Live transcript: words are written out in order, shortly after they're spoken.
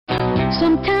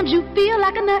Sometimes you feel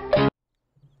like a nut.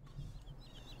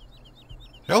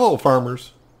 Hello,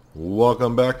 farmers.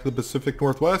 Welcome back to the Pacific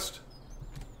Northwest.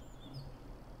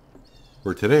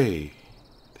 For today,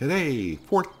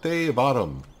 fourth day of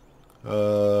autumn.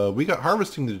 We got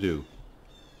harvesting to do.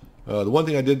 The one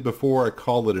thing I did before I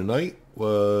called it a night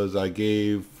was I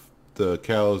gave the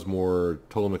cows more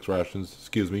total mix rations,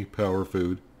 power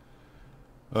food.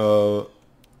 A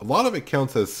lot of it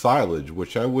counts as silage,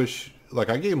 which I wish, like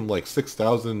I gave them like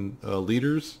 6,000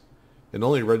 liters and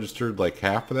only registered like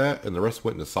half of that, and the rest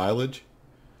went into silage.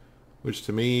 Which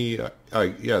to me,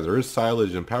 yeah, there is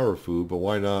silage and power food, but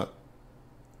why not?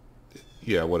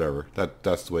 Yeah, whatever.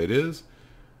 That's the way it is.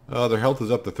 Their health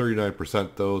is up to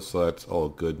 39% though, so that's all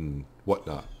good and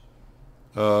whatnot.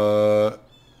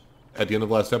 At the end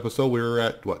of last episode, we were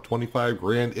at, what, 25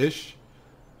 grand-ish?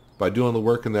 By doing the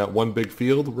work in that one big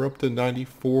field, we're up to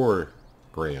 94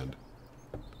 grand.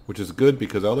 Which is good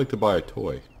because I like to buy a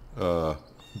toy.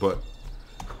 But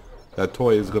that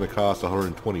toy is going to cost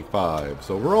 125,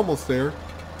 so we're almost there.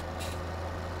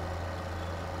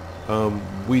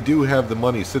 We do have the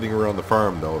money sitting around the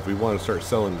farm though. If we want to start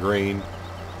selling grain,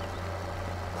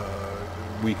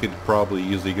 we could probably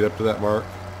easily get up to that mark.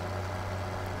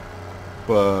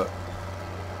 But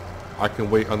I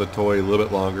can wait on the toy a little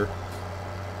bit longer.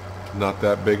 Not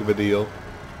that big of a deal.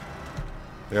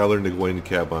 Yeah, I learned to go in the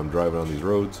cab while I'm driving on these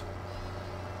roads.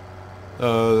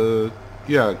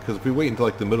 Yeah, because if we wait until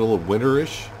like the middle of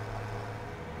winter-ish,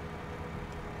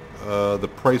 the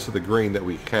price of the grain that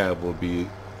we have will be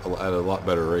at a lot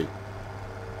better rate.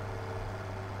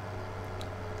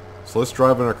 So let's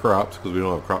drive on our crops because we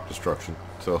don't have crop destruction.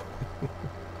 So,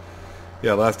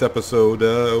 yeah, last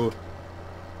episode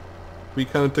we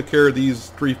kind of took care of these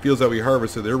 3 fields that we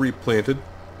harvested. They're replanted.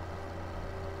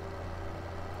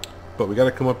 But we got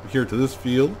to come up here to this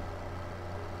field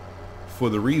for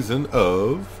the reason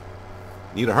of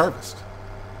need a harvest.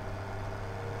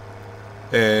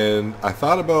 And I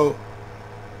thought about,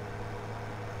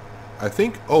 I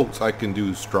think oats I can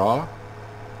do straw,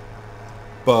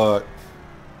 but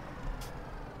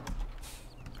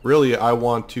really I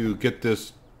want to get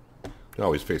this, I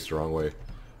always face the wrong way.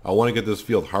 I want to get this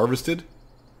field harvested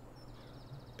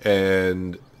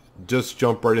and just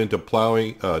jump right into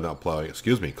cultivating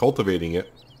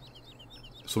it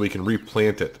so we can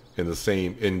replant it in the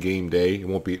same in-game day. It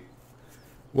won't be,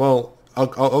 well,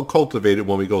 I'll cultivate it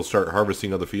when we go start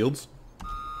harvesting other fields.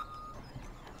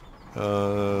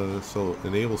 So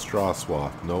enable straw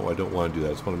swath. No, I don't want to do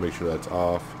that. I just want to make sure that's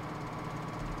off.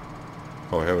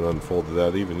 Oh, I haven't unfolded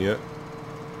that even yet.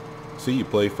 See, you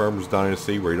play Farmer's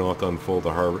Dynasty where you don't have to unfold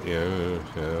the harvest. Yeah,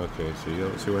 okay.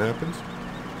 See what happens.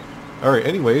 All right.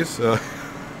 Anyways,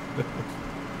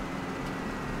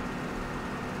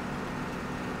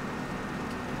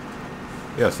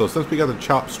 yeah. So since we got the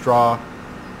chop straw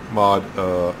mod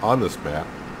on this map,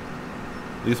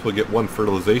 at least we'll get one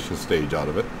fertilization stage out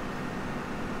of it.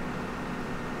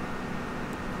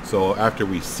 So after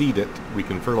we seed it, we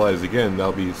can fertilize again.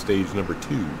 That'll be stage number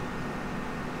 2.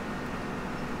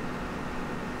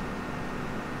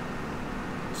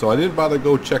 So I didn't bother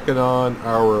go checking on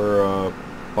our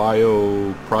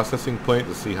bioprocessing plant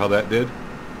to see how that did.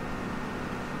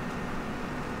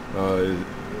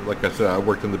 Like I said, I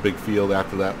worked in the big field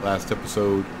after that last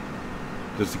episode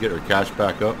just to get our cash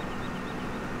back up.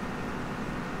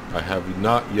 I have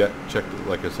not yet checked,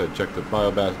 like I said, checked the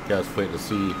biogas plant to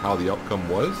see how the outcome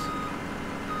was,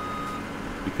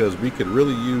 because we could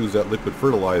really use that liquid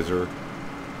fertilizer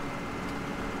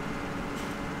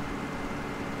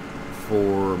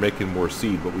for making more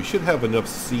seed, but we should have enough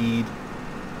seed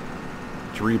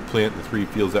to replant the 3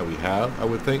 fields that we have, I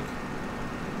would think.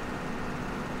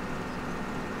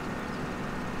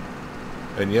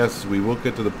 And yes, we will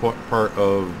get to the part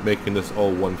of making this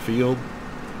all one field.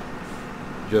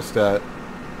 Just that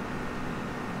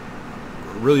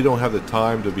really don't have the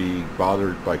time to be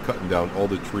bothered by cutting down all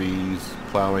the trees,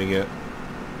 plowing it.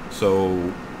 So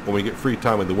when we get free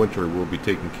time in the winter, we'll be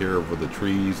taking care of the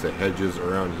trees, the hedges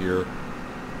around here.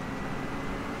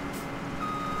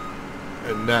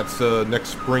 And that's next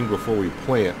spring before we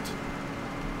plant.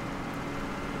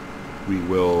 We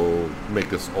will make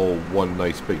this all one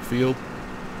nice big field.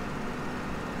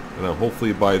 And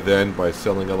hopefully by then, by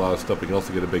selling a lot of stuff, we can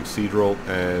also get a big seed roll.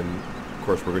 And of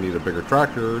course, we're going to need a bigger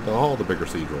tractor to haul the bigger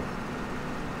seed roll.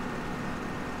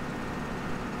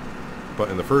 But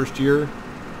in the first year,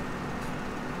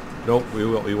 nope,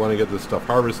 we want to get this stuff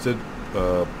harvested,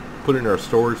 put it in our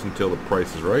storage until the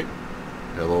price is right.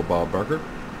 Hello, Bob Barker.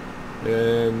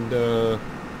 And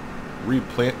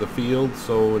replant the field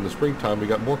so in the springtime we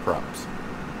got more crops.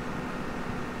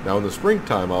 Now in the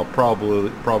springtime, I'll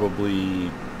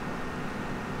probably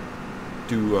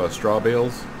do straw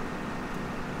bales.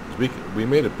 We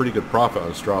made a pretty good profit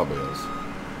on straw bales.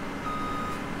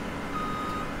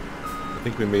 I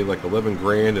think we made like 11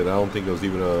 grand, and I don't think it was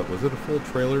even was it a full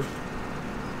trailer?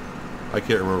 I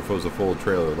can't remember if it was a full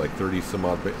trailer, like 30 some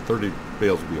odd, 30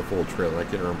 bales would be a full trailer. I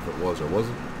can't remember if it was or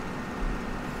wasn't.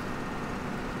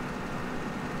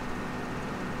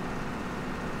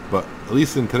 But at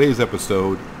least in today's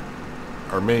episode,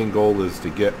 our main goal is to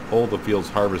get all the fields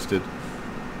harvested,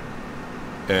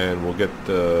 and we'll get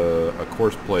a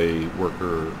course play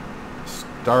worker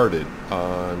started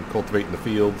on cultivating the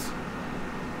fields,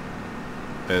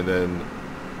 and then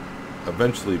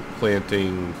eventually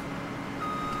planting.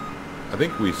 I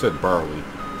think we said barley.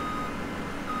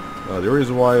 The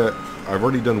reason why I've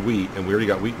already done wheat, and we already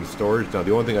got wheat in storage. Now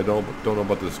the only thing I don't know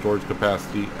about the storage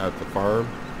capacity at the farm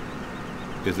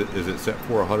is it set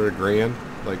for 100 grand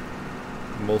like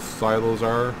most silos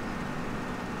are.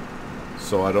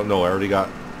 So I don't know. I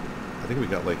think we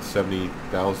got like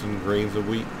 70,000 grains of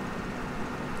wheat.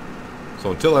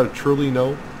 So until I truly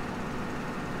know,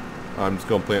 I'm just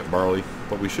going to plant barley.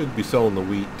 But we should be selling the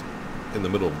wheat in the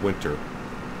middle of winter.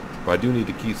 But I do need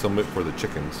to keep some of it for the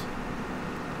chickens.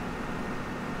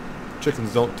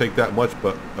 Chickens don't take that much,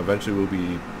 but eventually we'll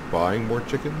be buying more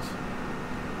chickens.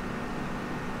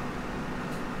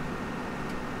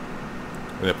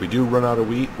 And if we do run out of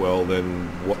wheat, well then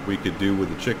what we could do with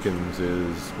the chickens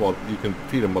is, well, you can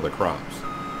feed them other crops.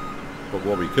 But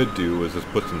what we could do is just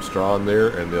put some straw in there,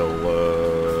 and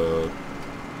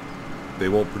they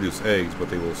won't produce eggs, but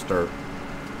they will start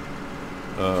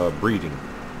breeding,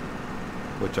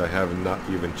 which I have not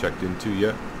even checked into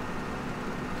yet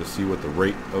to see what the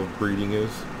rate of breeding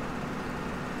is.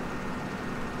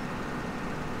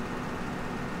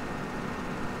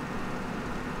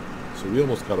 So we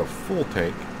almost got a full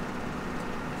tank.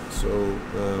 So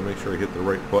make sure I hit the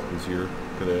right buttons here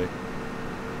today.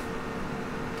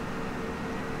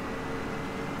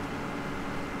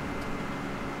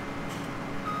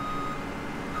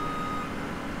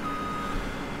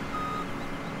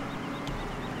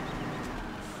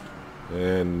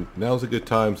 And now's a good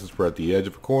time, since we're at the edge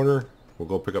of a corner. We'll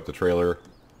go pick up the trailer,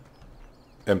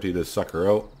 empty this sucker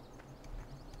out.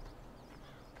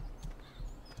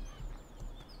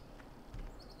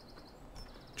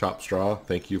 Chop straw,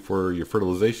 thank you for your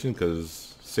fertilization,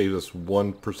 because it saved us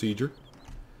one procedure.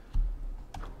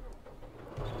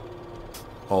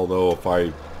 Although if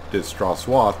I did straw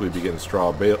swath, we'd be getting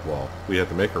straw bale. Well, we have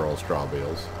to make our own straw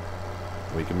bales.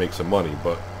 We can make some money,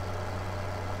 but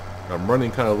I'm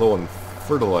running kind of low on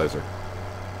fertilizer.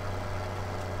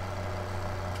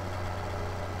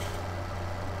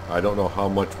 I don't know how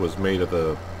much was made at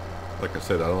the, like I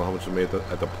said, I don't know how much was made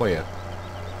at the plant.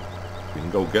 We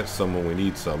can go get some when we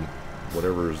need some,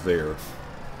 whatever is there.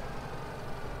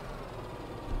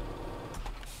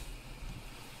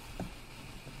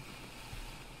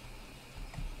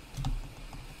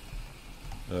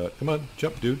 Come on,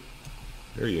 jump, dude.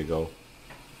 There you go.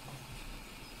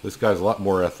 This guy's a lot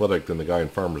more athletic than the guy in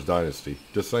Farmer's Dynasty.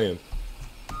 Just saying.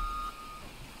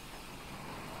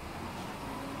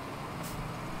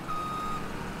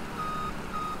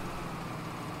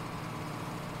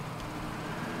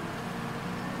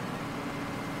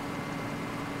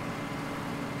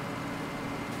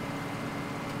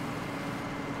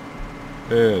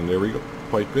 And there we go.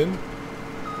 Pipe in.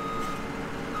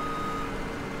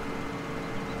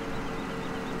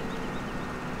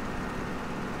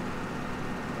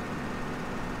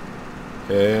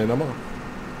 And I'm off.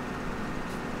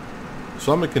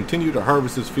 So I'm going to continue to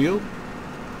harvest this field.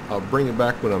 I'll bring it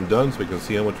back when I'm done so we can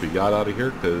see how much we got out of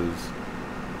here, because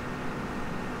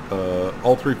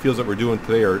all three fields that we're doing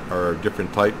today are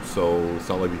different types, so it's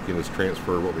not like we can just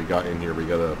transfer what we got in here. We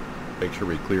got to make sure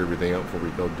we clear everything out before we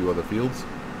go do other fields.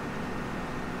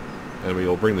 And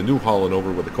we'll bring the New Holland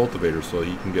over with the cultivator so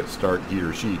he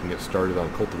or she can get started on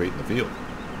cultivating the field.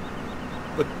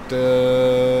 But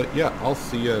yeah, I'll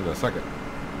see you in a second.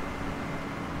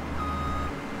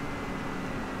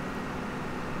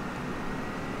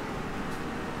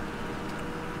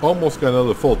 Almost got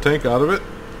another full tank out of it.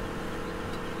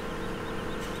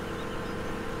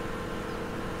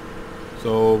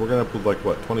 So we're gonna put like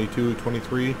what, 22,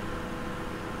 23?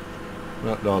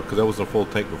 No, because that wasn't a full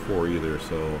tank before either,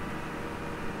 so.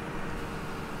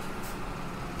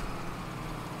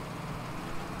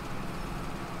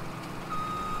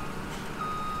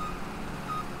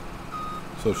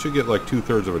 So should get like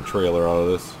 2/3 of a trailer out of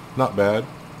this. Not bad.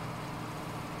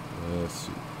 Let's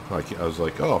see. I was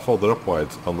like, oh, I'll fold it up while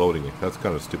it's unloading it. That's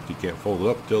kind of stupid. You can't fold it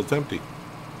up until it's empty.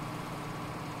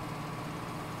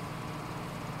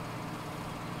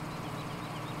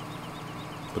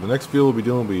 But the next field we'll be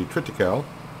doing will be Triticale.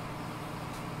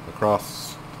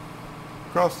 Across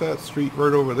that street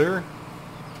right over there.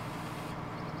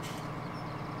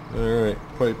 Alright,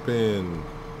 pipe in.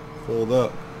 Fold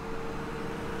up.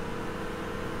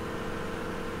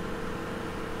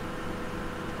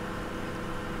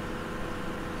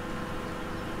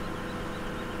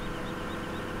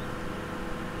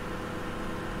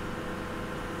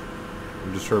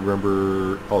 I'm just trying to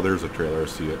remember. Oh, there's a trailer. I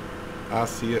see it. I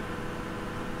see it.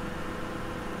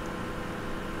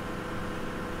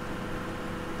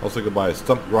 Also, could buy a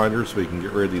stump grinder so we can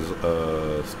get rid of these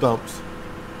stumps.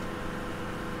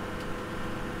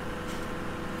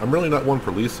 I'm really not one for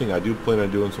leasing. I do plan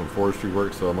on doing some forestry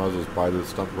work, so I might as well just buy this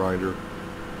stump grinder.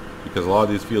 Because a lot of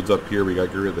these fields up here, we got to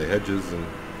get rid of the hedges and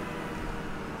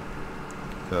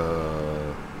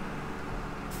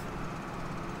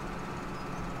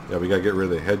yeah, we got to get rid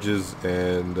of the hedges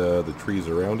and the trees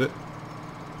around it.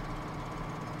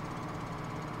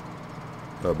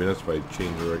 That would be nice if I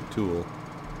change the right tool.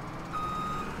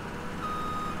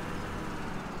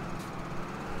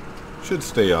 Should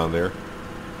stay on there.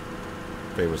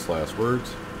 Famous last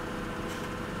words.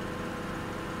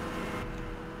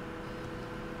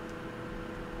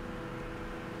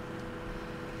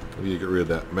 We need to get rid of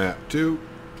that map too.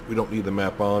 We don't need the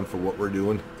map on for what we're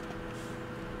doing.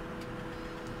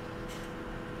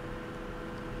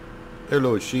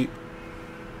 Hello, sheep.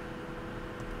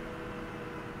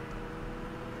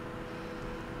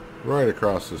 Right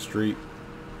across the street.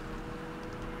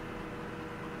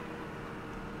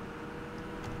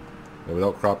 And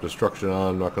without crop destruction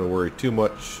on, I'm not going to worry too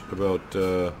much about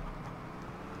alright,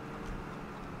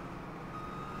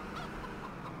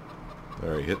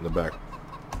 hitting the back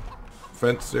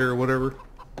fence there or whatever.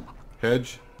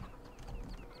 Hedge.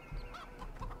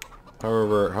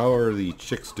 However, how are the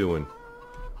chicks doing?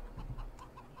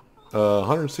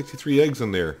 163 eggs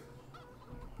in there.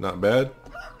 Not bad.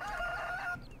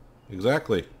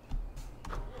 Exactly.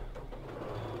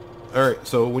 Alright,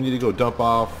 so we need to go dump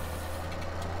off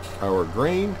our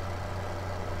grain.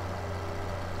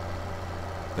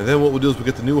 And then what we'll do is we'll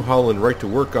get the New Holland right to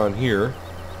work on here.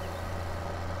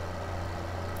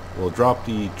 We'll drop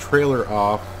the trailer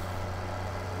off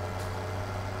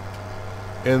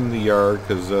in the yard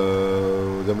because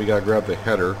then we gotta grab the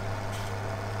header.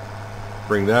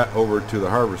 Bring that over to the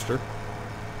harvester.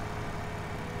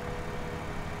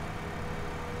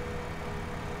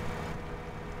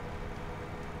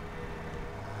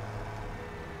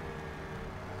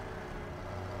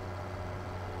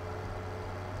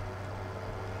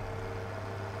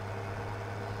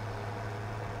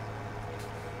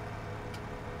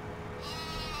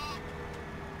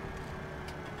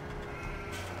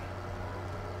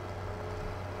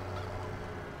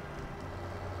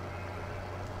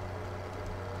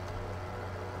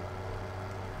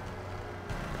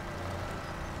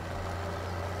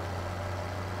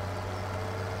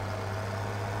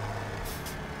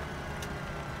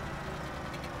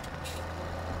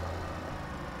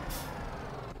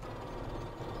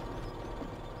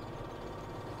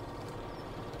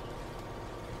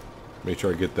 Make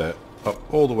sure I get that up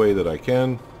all the way that I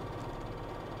can.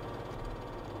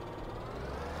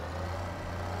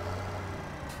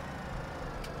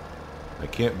 I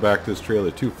can't back this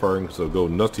trailer too far because it'll go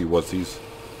nutsy wussies.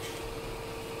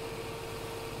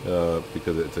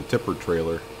 Because it's a tipper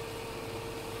trailer.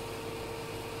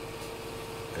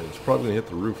 And it's probably going to hit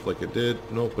the roof like it did.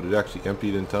 Nope, but it actually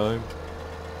emptied in time.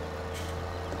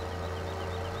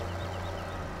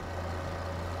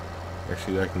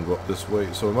 Actually, I can go up this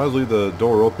way. So we might as well leave the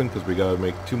door open because we got to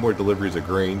make 2 more deliveries of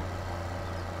grain.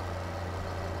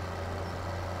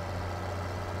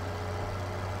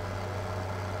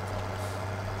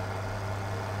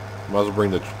 Might as well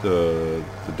bring the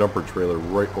dumper trailer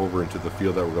right over into the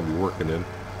field that we're going to be working in.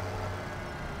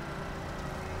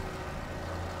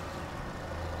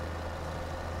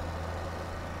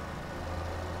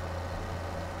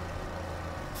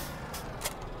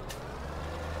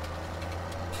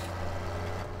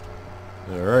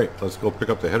 Alright, let's go pick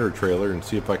up the header trailer and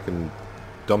see if I can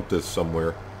dump this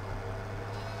somewhere.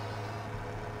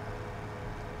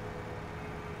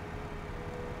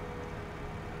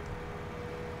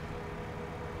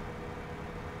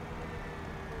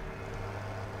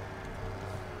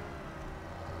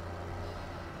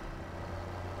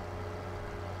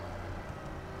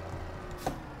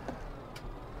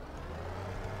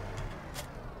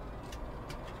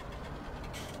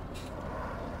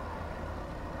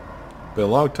 Been a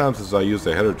long time since I used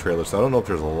a header trailer, so I don't know if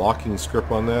there's a locking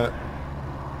script on that.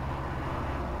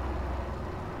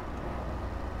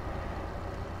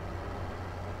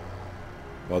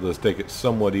 I'll just take it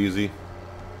somewhat easy.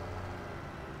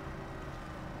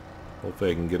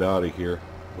 Hopefully I can get out of here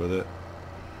with it.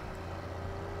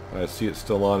 I see it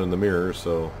still on in the mirror,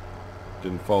 so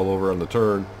didn't fall over on the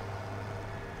turn.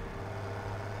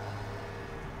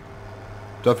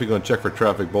 Definitely going to check for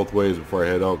traffic both ways before I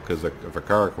head out, because if a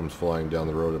car comes flying down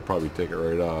the road, it'll probably take it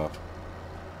right off.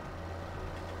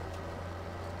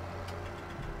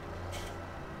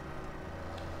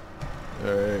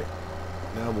 Alright,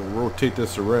 now we'll rotate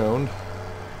this around.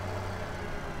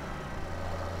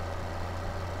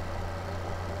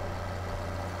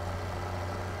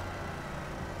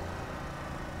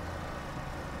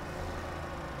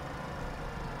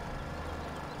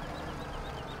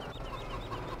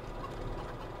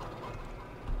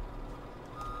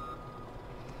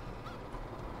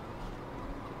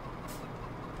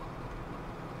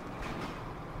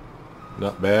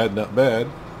 Not bad, not bad.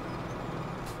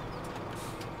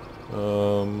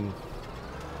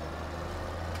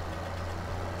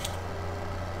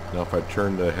 Now if I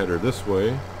turn the header this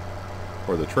way,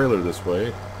 or the trailer this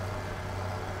way,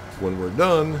 when we're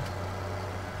done,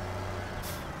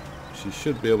 she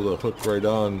should be able to hook right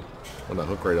on. Well, not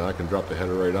hook right on, I can drop the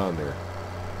header right on there.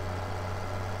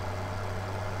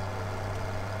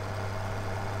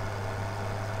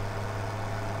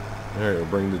 Alright, we'll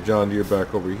bring the John Deere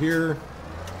back over here.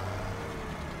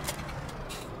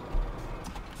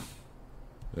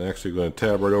 I'm actually going to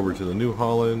tab right over to the New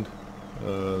Holland.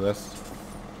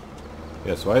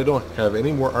 Yeah, so I don't have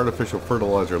any more artificial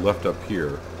fertilizer left up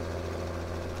here.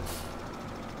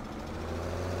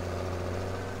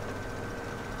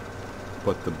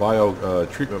 But the bio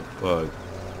treatment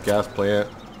gas plant,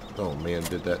 oh man,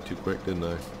 did that too quick, didn't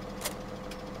I?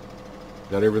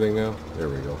 Got everything now? There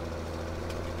we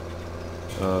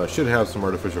go. Should have some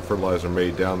artificial fertilizer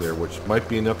made down there, which might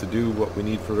be enough to do what we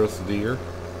need for the rest of the year.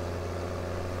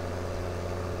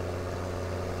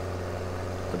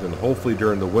 And then hopefully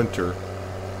during the winter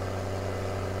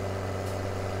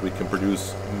we can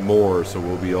produce more, so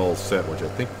we'll be all set, which I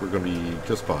think we're going to be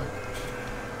just fine.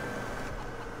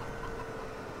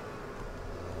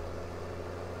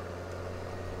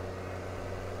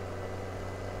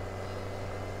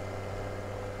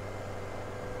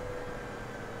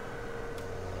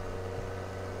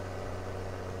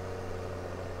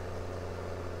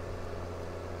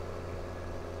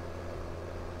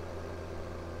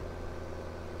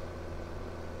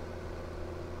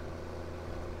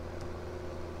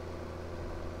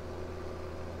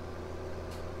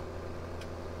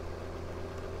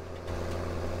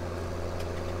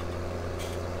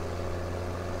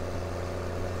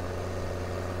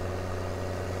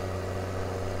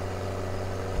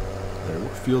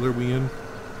 What field are we in?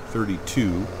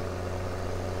 32.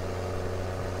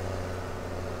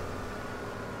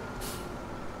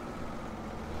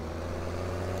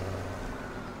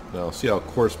 Now see how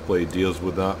course play deals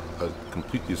with not a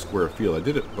completely square field. I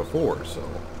did it before, so.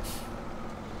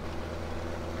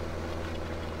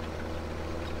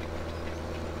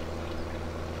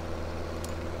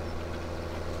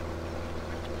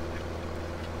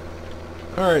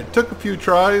 Alright, took a few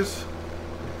tries.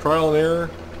 Trial and error.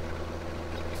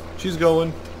 She's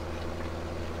going.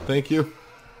 Thank you.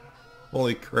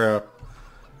 Holy crap.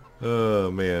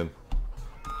 Oh, man.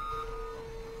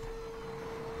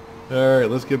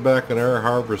 Alright, let's get back on our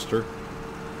harvester.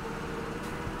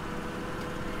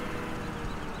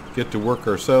 Get to work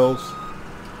ourselves.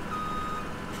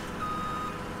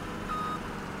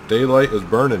 Daylight is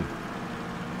burning.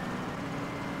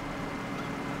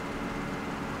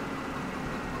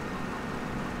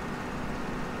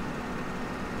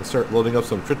 Start loading up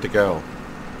some triticale.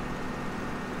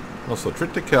 Also,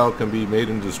 triticale can be made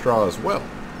into straw as well.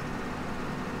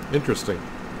 Interesting.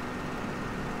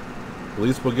 At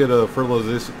least we'll get a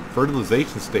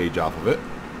fertilization stage off of it.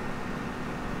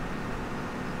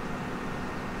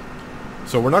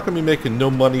 So we're not going to be making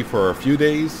no money for a few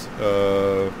days.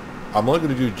 I'm only going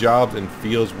to do jobs in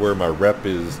fields where my rep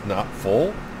is not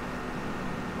full,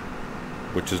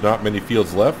 which is not many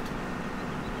fields left.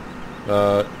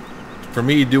 For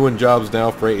me, doing jobs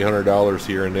now for $800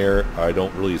 here and there, I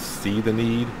don't really see the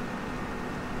need.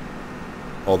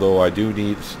 Although I do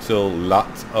need still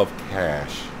lots of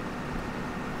cash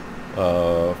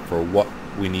for what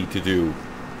we need to do.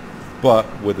 But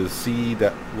with the seed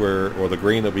that or the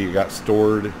grain that we got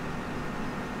stored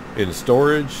in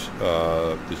storage,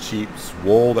 the sheep's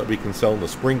wool that we can sell in the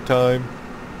springtime,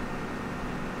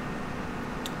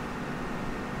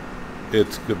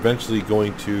 it's eventually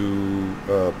going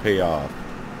to pay off.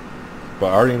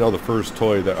 But I already know the first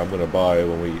toy that I'm going to buy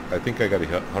when I think I got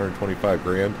 125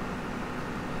 grand.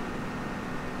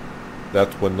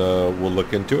 That's when we'll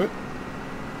look into it.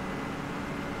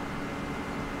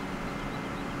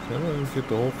 Come on, get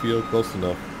the whole field close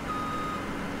enough.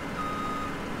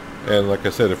 And like I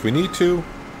said, if we need to,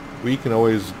 we can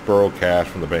always borrow cash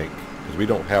from the bank. Because we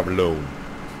don't have a loan.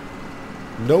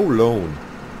 No loan.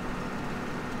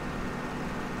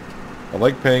 I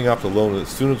like paying off the loan as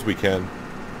soon as we can.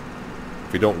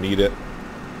 If we don't need it.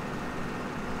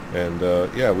 And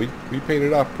yeah, we paid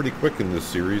it off pretty quick in this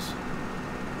series.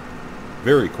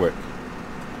 Very quick.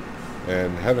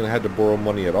 And haven't had to borrow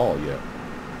money at all yet.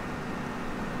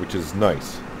 Which is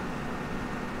nice.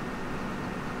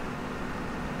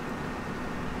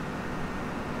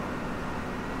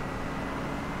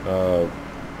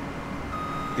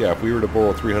 Yeah, if we were to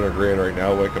borrow 300 grand right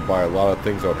now, I could buy a lot of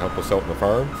things that would help us out in the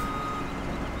farm.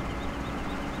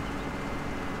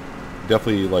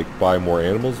 Definitely, like, buy more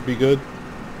animals would be good.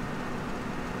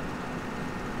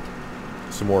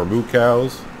 Some more moo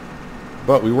cows.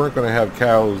 But we weren't going to have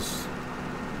cows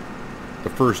the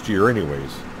first year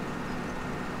anyways.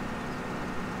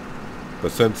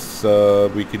 But since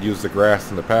we could use the grass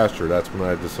in the pasture, that's when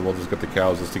I just said, well, just get the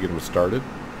cows just to get them started.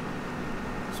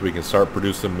 So we can start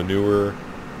producing manure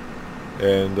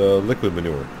and liquid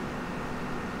manure.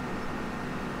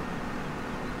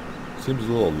 Seems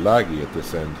a little laggy at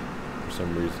this end for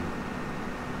some reason.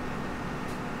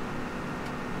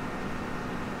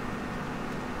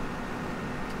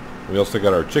 We also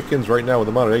got our chickens right now. With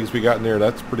the amount of eggs we got in there,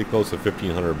 that's pretty close to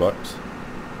 1,500 bucks.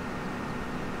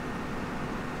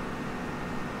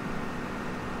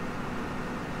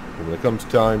 When it comes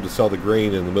time to sell the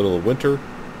grain in the middle of winter,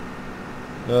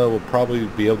 we'll probably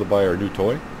be able to buy our new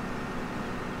toy.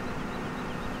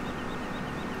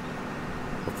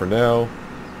 But for now,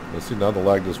 let's see, now the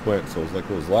lag just went, so it's like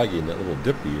it was laggy in that little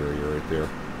dippy area right there.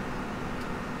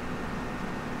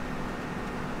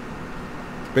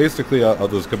 Basically, I'll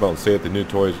just come out and say it, the new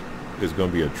toy is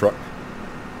going to be a truck.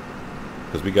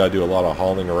 Because we got to do a lot of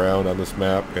hauling around on this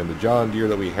map, and the John Deere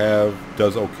that we have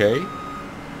does okay.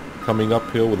 Coming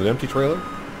uphill with an empty trailer.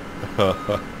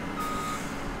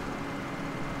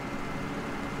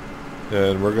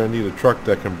 And we're going to need a truck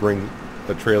that can bring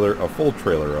a full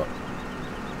trailer up.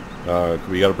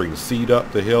 We got to bring seed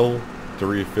up the hill to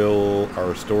refill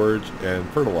our storage and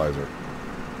fertilizer.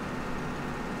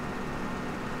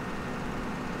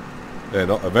 And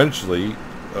eventually,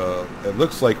 it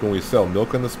looks like when we sell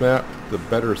milk on this map, the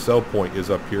better sell point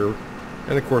is up here.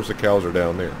 And of course the cows are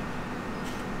down there.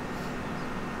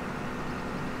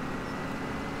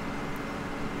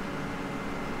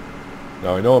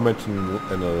 Now I know I mentioned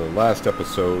in the last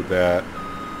episode that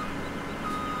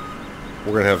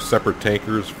we're going to have separate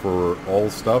tankers for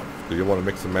all stuff, because you want to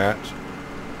mix and match.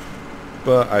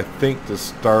 But I think to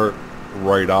start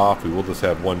right off, we will just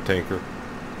have one tanker.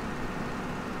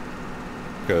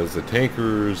 Because the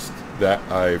tankers that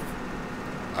I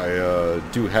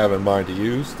do have in mind to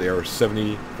use, they are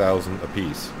 70,000 a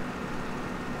piece.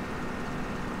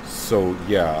 So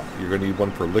yeah, you're going to need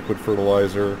one for liquid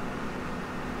fertilizer,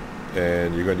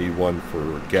 and you're going to need one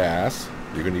for gas,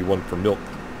 you're going to need one for milk.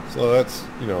 So that's,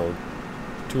 you know,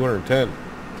 210.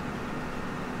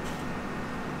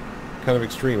 Kind of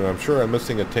extreme, and I'm sure I'm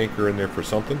missing a tanker in there for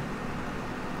something.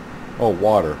 Oh,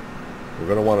 water. We're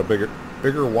going to want a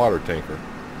bigger water tanker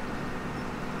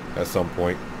at some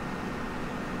point.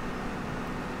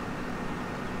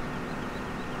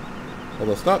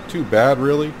 Well, it's not too bad,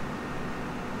 really.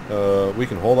 We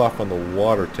can hold off on the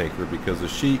water tanker because the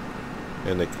sheep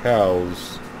and the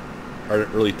cows aren't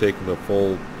really taking the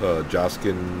full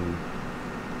Joskin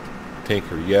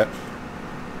tanker yet.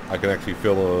 I can actually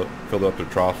fill up the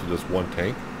troughs with just one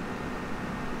tank,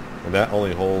 and that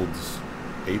only holds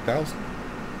 8,000.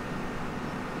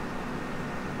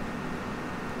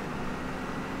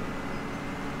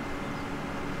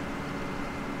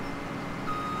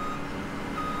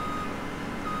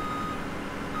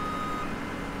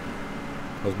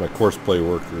 How's my course play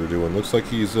worker doing? Looks like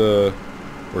he's, or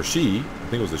she, I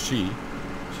think it was a she.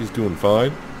 She's doing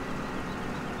fine.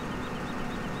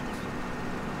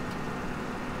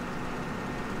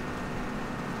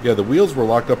 Yeah, the wheels were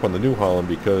locked up on the New Holland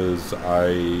because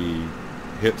I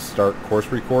hit start course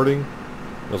recording.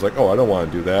 I was like, oh, I don't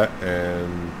want to do that.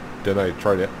 And then I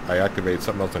activated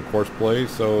something else on course play,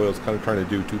 so I was kind of trying to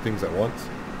do two things at once.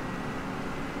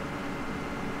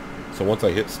 So once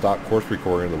I hit stop course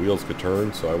recording, the wheels could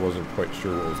turn, so I wasn't quite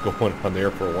sure what was going on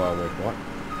there for a while. I'm like, what?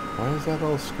 Why is that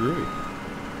all screwy?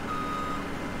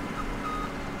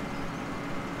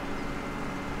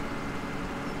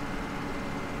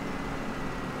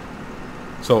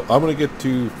 So I'm going to get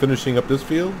to finishing up this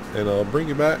field, and I'll bring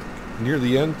you back near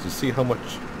the end to see how much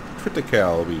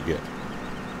triticale we get.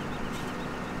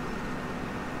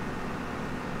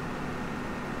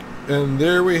 And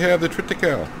there we have the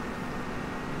Triticale.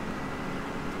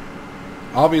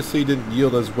 Obviously didn't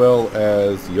yield as well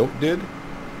as the oak did.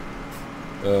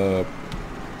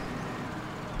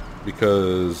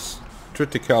 Because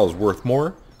Triticale is worth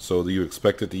more, so you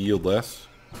expect it to yield less.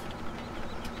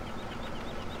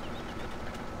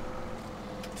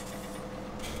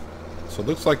 So it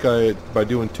looks like by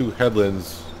doing 2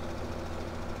 headlands,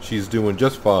 she's doing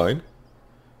just fine.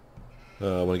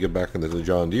 I want to get back into the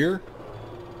John Deere.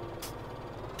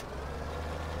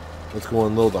 Let's go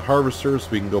unload the harvester so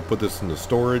we can go put this into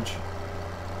storage.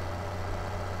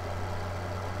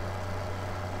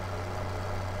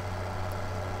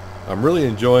 I'm really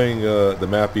enjoying the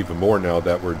map even more now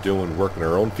that we're doing work in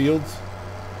our own fields.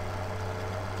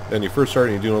 And you first start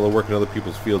and you're doing all the work in other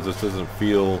people's fields, this doesn't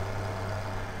feel...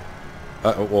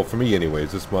 well, for me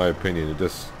anyways, this is my opinion, it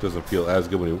just doesn't feel as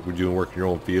good when we're doing work in your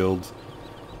own fields.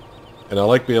 And I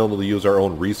like being able to use our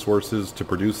own resources to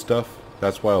produce stuff.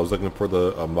 That's why I was looking for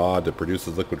a mod to produce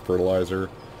this liquid fertilizer.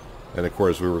 And of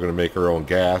course we were going to make our own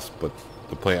gas, but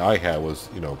the plan I had was,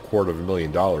 you know, $250,000,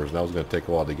 and that was going to take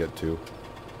a while to get to.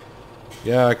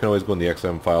 Yeah, I can always go in the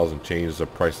XM files and change the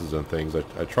prices and things. I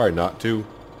try not to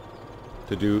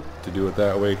do it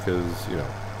that way because, you know,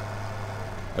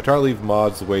 I try to leave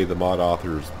mods the way the mod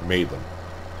authors made them.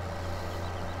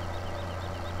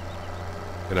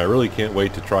 And I really can't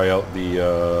wait to try out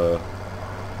the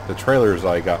trailers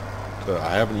I got.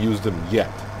 I haven't used them yet.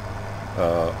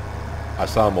 I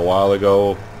saw them a while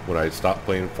ago when I stopped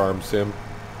playing Farm Sim.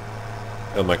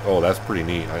 And I'm like, oh, that's pretty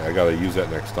neat. I gotta use that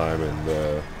next time.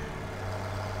 And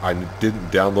I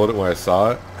didn't download it when I saw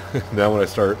it. Now when I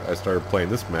started playing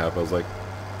this map, I was like,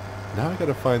 now I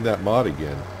gotta find that mod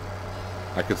again.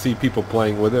 I could see people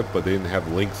playing with it, but they didn't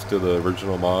have links to the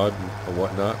original mod and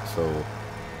whatnot. So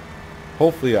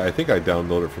hopefully, I think I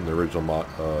downloaded it from the original mod,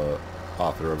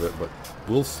 author of it, but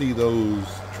we'll see those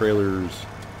trailers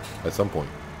at some point.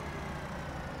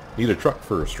 Need a truck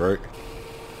first, right?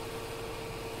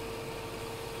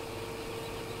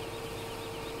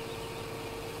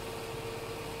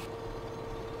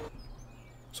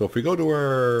 So if we go to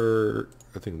our...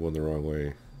 I think I'm going the wrong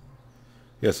way.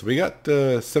 Yeah, so we got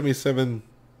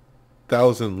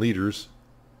 77,000 liters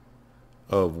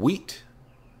of wheat.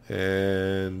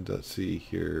 And let's see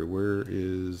here. Where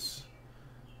is...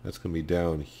 That's going to be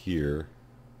down here.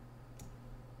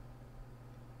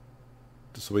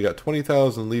 So we got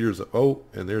 20,000 liters of oat,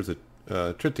 and there's a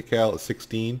Triticale at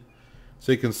 16.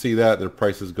 So you can see that their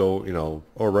prices go, you know,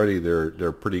 already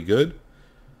they're pretty good.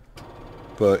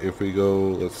 But if we go,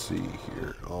 let's see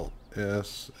here, Alt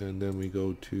S, and then we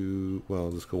go to, well,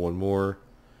 let's go one more.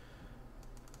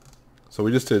 So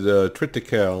we just did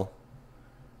Triticale.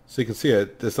 So you can see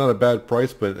it's not a bad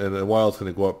price, but in a while it's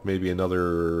going to go up maybe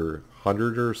another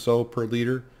 100 or so per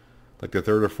liter, like the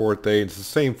 3rd or 4th day. And it's the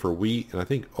same for wheat, and I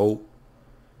think oat.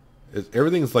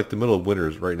 Everything's like the middle of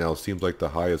winters right now. Seems like the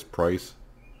highest price,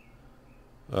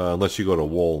 unless you go to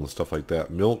wool and stuff like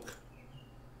that. Milk.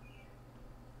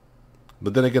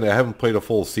 But then again, I haven't played a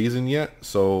full season yet,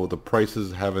 so the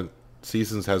prices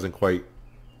seasons hasn't quite,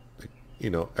 you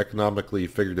know, economically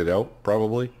figured it out,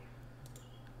 probably.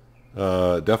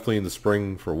 Definitely in the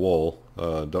spring for wool.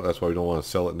 That's why we don't want to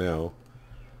sell it now.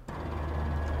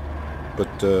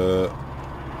 But,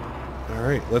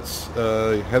 alright, let's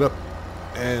head up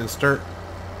and start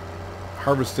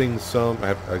harvesting some.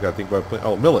 I got to think about planting.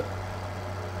 Oh, millet.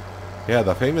 Yeah,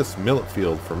 the famous millet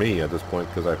field for me at this point,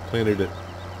 because I planted it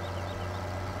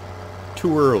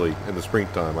too early in the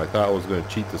springtime. I thought I was going to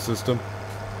cheat the system.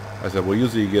 I said, well,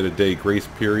 usually you get a day grace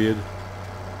period.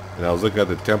 And I was looking at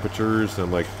the temperatures, and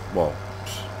I'm like, well,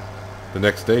 the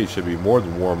next day should be more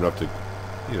than warm enough to,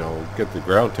 you know, get the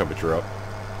ground temperature up.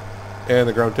 And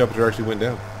the ground temperature actually went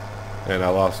down. And I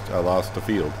lost the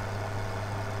field.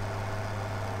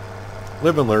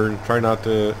 Live and learn. Try not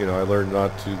to, you know, I learned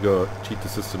not to go cheat the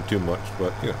system too much,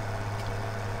 but, you know,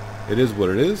 it is what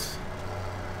it is.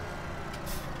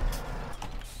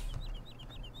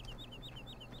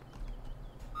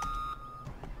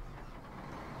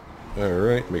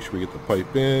 Alright, make sure we get the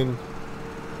pipe in.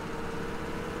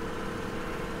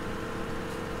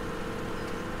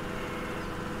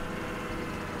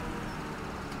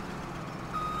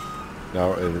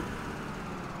 Now in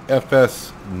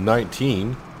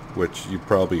FS19, which you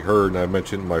probably heard and I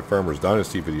mentioned in my Farmer's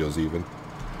Dynasty videos even,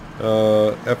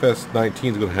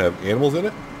 FS19 is going to have animals in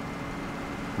it,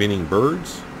 meaning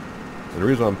birds. And the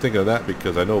reason I'm thinking of that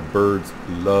because I know birds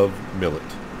love millet.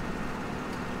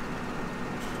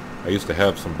 I used to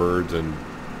have some birds, and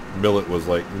millet was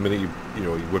like, the minute you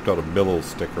know, you whipped out a millet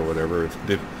stick or whatever,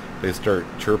 they start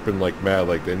chirping like mad,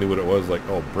 like they knew what it was, like,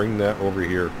 oh, bring that over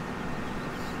here.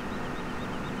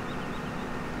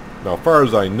 Now, as far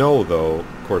as I know, though,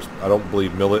 of course, I don't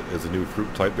believe millet is a new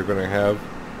fruit type they're going to have.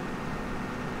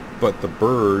 But the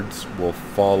birds will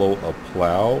follow a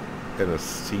plow and a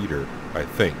seeder, I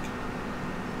think.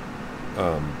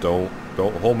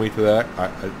 Don't hold me to that.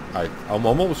 I'm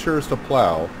almost sure it's the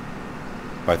plow.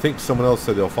 But I think someone else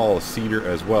said they'll follow a seeder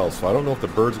as well. So I don't know if the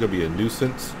bird's going to be a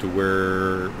nuisance to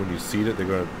where when you seed it, they're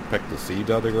going to peck the seed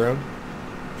out of the ground.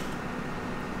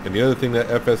 And the other thing that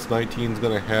FS19 is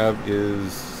going to have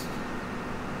is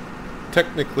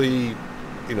technically,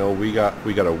 you know, we got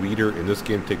a weeder in this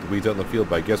game to take the weeds out in the field,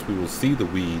 but I guess we will see the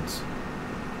weeds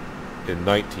in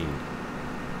 19.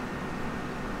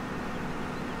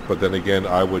 But then again,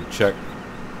 I would check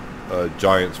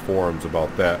Giants forums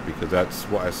about that, because that's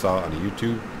what I saw on a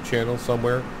YouTube channel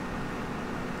somewhere.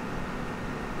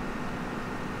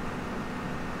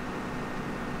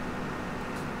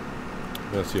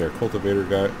 Let's see, our cultivator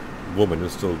guy, woman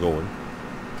is still going.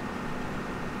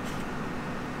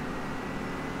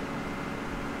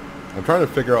 I'm trying to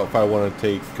figure out if I want to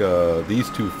take these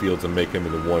two fields and make them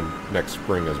into one next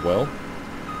spring as well.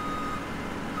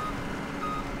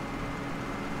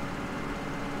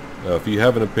 If you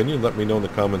have an opinion, let me know in the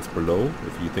comments below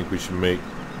if you think we should make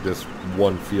this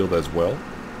one field as well.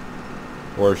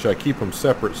 Or should I keep them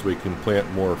separate so we can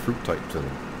plant more fruit types in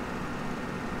them?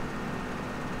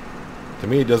 To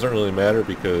me, it doesn't really matter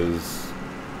because,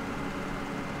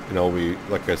 you know,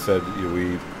 like I said,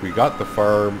 we got the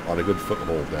farm on a good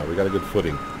foothold now. We got a good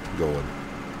footing going.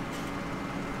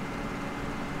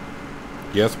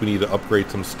 Yes, we need to upgrade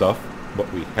some stuff,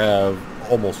 but we have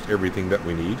almost everything that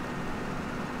we need.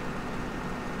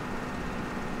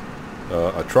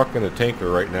 A truck and a tanker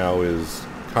right now is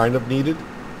kind of needed,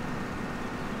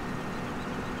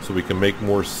 so we can make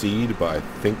more seed. But I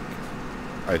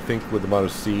think with the amount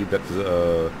of seed that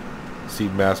the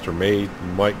Seedmaster made,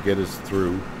 might get us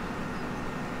through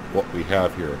what we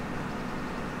have here.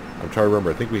 I'm trying to remember.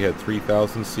 I think we had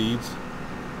 3,000 seeds,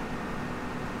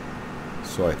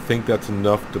 so I think that's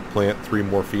enough to plant 3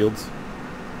 more fields.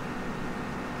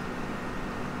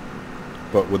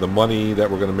 But with the money that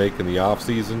we're going to make in the off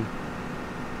season,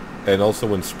 and also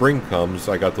when spring comes,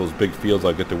 I got those big fields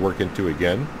I get to work into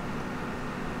again.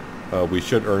 We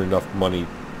should earn enough money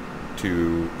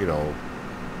to, you know,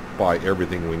 buy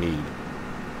everything we need.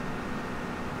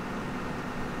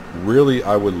 Really,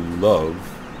 I would love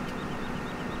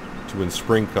to, when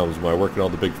spring comes, when I work in all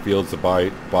the big fields, to buy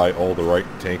all the right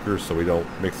tankers so we don't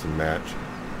mix and match.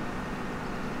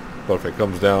 But if it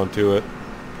comes down to it,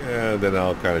 then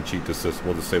I'll kind of cheat the system.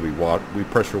 We'll just say we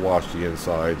pressure wash the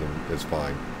inside and it's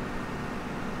fine.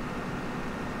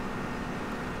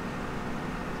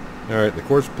 Alright, the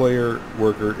course player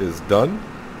worker is done,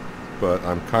 but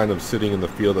I'm kind of sitting in the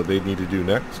field that they need to do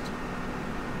next.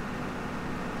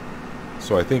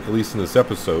 So I think, at least in this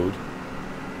episode,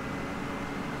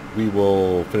 we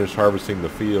will finish harvesting the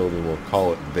field and we'll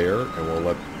call it there, and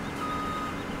we'll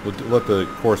let the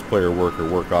course player worker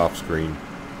work off screen.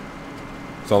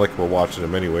 It's not like we're watching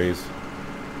them anyways.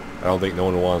 I don't think no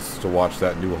one wants to watch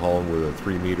that New Holland with a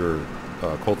 3-meter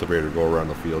cultivator go around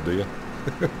the field, do you?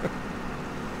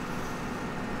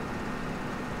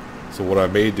 So what I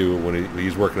may do when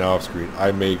he's working off screen,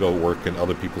 I may go work in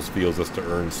other people's fields just to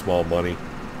earn small money.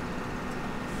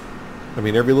 I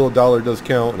mean, every little dollar does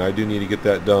count, and I do need to get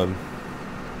that done.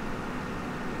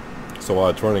 So while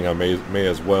it's running, I may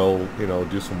as well, you know,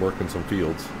 do some work in some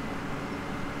fields.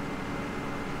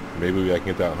 Maybe I can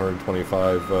get that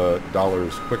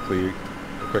 $125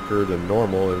 quicker than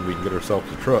normal, and we can get ourselves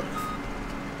a truck.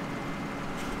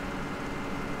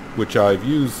 Which I've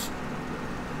used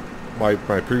my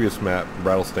previous map,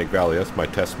 Rattlesnake Valley. That's my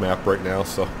test map right now.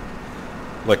 So,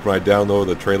 like when I downloaded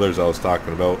the trailers I was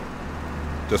talking about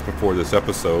just before this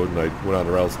episode, and I went on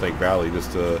to Rattlesnake Valley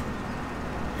just to,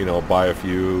 you know, buy a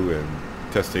few and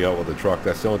test it out with the truck.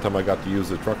 That's the only time I got to use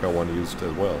the truck I want to use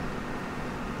as well.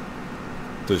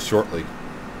 Just shortly.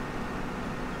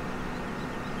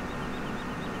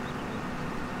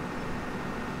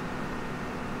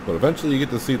 But eventually you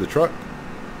get to see the truck,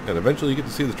 and eventually you get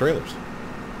to see the trailers.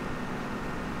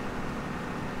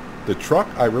 The truck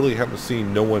I really haven't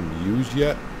seen no one use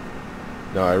yet.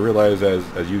 Now I realize as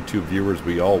YouTube viewers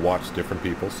we all watch different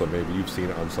people, so maybe you've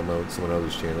seen it on someone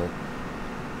else's channel.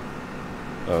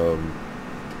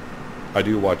 I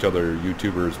do watch other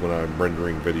YouTubers when I'm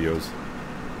rendering videos.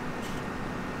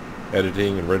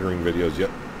 Editing and rendering videos, yep.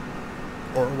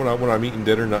 Or when I'm eating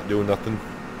dinner, not doing nothing.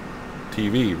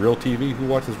 TV, real TV. Who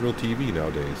watches real TV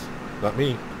nowadays? Not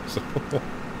me. So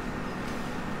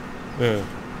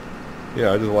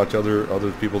yeah, I just watch other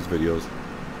people's videos.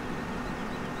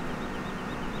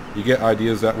 You get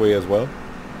ideas that way as well.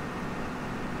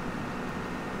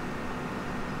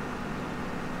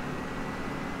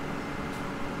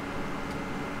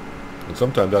 And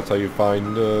sometimes that's how you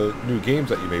find new games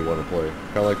that you may want to play.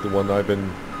 Kind of like the one I've been...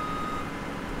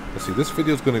 Let's see, this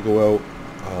video is going to go out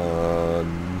on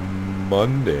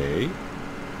Monday,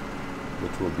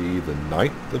 which will be the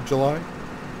 9th of July.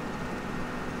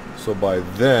 So by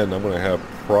then, I'm going to have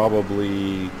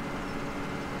probably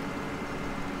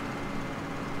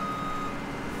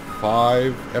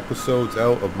 5 episodes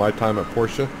out of My Time at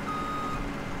Portia.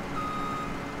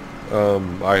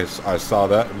 I saw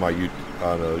that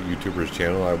on a YouTuber's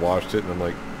channel. I watched it and I'm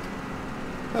like,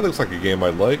 that looks like a game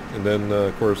I'd like. And then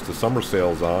of course the summer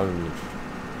sale's on and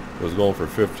it was going for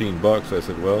 $15. I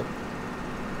said, well,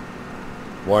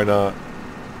 why not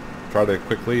try that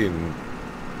quickly? And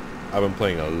I've been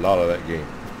playing a lot of that game.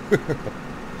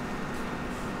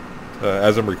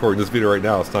 As I'm recording this video right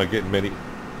now, it's not getting many.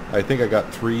 I think I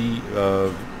got 3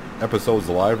 episodes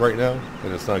live right now,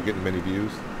 and it's not getting many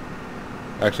views.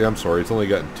 Actually, I'm sorry, it's only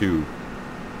gotten 2.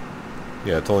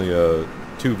 Yeah, it's only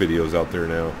 2 videos out there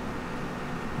now.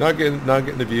 Not getting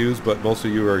the views, but most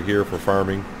of you are here for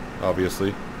farming,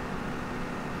 obviously.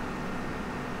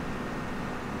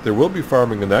 There will be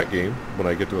farming in that game when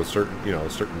I get to a certain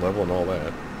level and all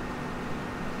that.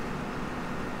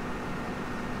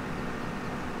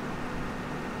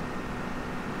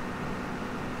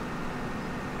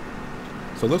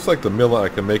 So it looks like the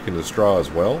millet I can make into straw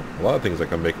as well. A lot of things I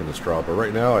can make into straw, but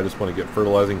right now I just want to get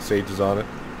fertilizing sages on it.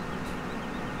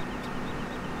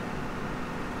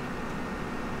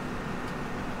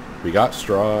 We got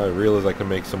straw. I realize I can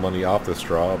make some money off the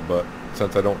straw, but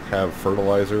since I don't have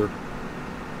fertilizer,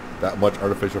 that much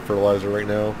artificial fertilizer right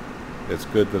now, it's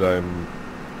good that I'm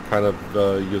kind of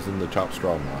using the chopped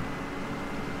straw mod.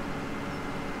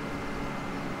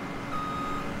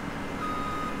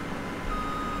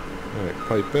 Alright,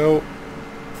 pipe out.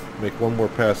 Make one more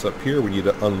pass up here. We need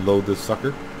to unload this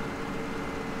sucker.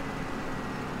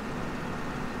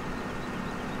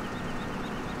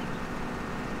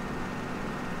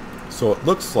 So it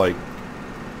looks like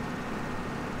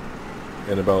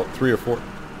in about 3 or 4...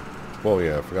 Well,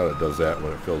 yeah, I forgot it does that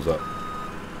when it fills up.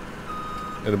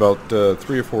 In about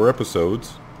 3 or 4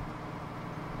 episodes,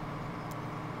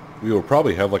 we will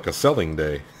probably have like a selling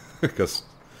day. Because,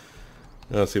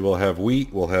 let's see, we'll have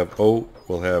wheat, we'll have oat,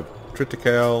 we'll have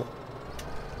triticale,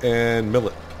 and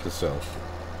millet to sell.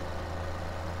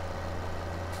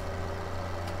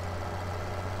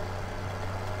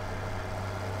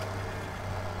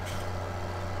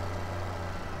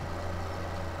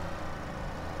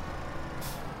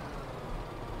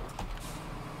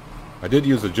 I did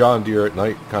use a John Deere at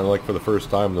night, kind of like for the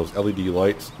first time. Those LED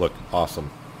lights look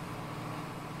awesome.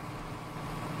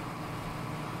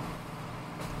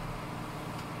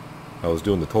 I was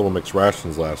doing the Total Mix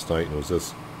rations last night, and it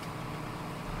was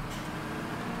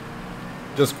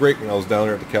just great when I was down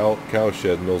there at the cow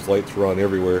shed, and those lights were on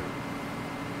everywhere.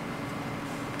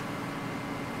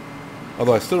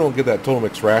 Although I still don't get that Total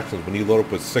Mix rations. When you load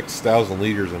up with 6,000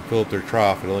 liters and fill up their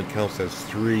trough, it only counts as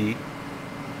 3.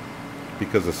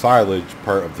 Because the silage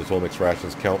part of the Total Mix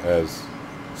rations count as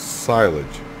silage.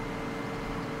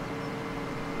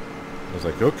 I was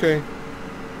like, okay.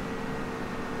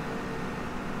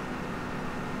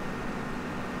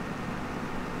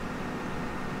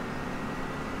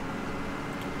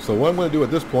 So what I'm going to do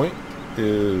at this point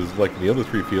is, like in the other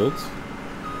 3 fields,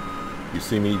 you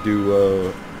see me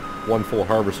do 1 full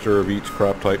harvester of each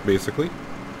crop type basically.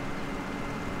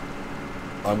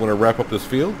 I'm going to wrap up this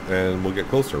field and we'll get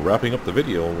closer, wrapping up the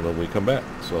video when we come back.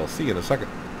 So I'll see you in a second.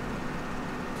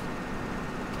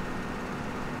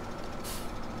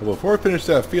 Well, before I finish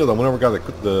that field, I went over and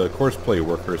got the Courseplay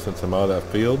worker since I'm out of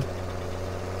that field.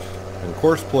 And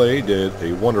Courseplay did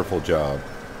a wonderful job.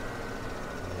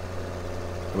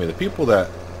 I mean, the people that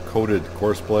coded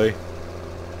Courseplay,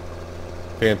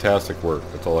 fantastic work.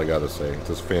 That's all I got to say. It's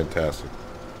just fantastic.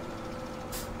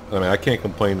 I mean, I can't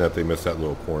complain that they missed that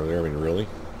little corner there. I mean, really?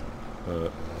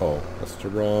 Oh, that's the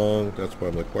wrong... That's why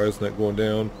I'm like, why isn't that going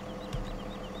down?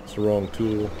 It's the wrong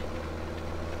tool.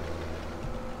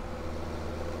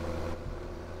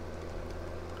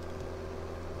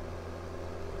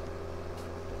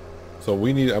 So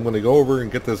we need... I'm going to go over and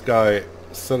get this guy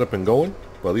set up and going.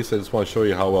 But at least I just want to show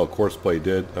you how well Courseplay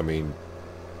did. I mean,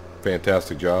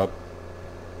 fantastic job.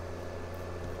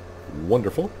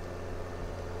 Wonderful.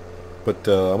 But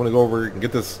I'm going to go over and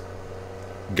get this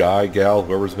guy, gal,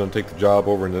 whoever's going to take the job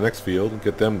over in the next field and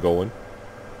get them going.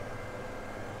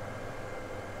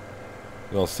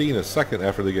 And I'll see you in a second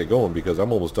after they get going because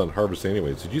I'm almost done harvesting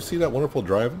anyways. Did you see that wonderful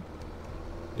driving?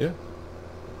 Yeah.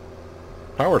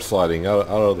 Power sliding out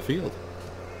of the field.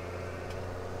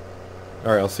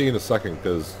 Alright, I'll see you in a second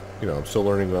because, you know, I'm still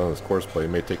learning on this Courseplay. It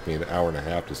may take me an hour and a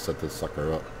half to set this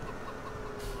sucker up.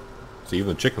 See,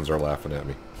 even the chickens are laughing at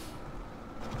me.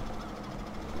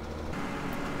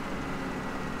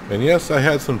 And yes, I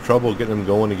had some trouble getting them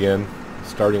going again,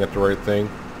 starting at the right thing.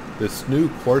 This new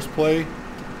course play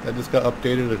that just got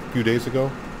updated a few days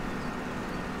ago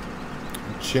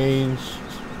changed.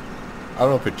 I don't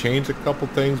know if it changed a couple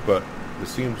things, but it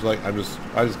seems like I just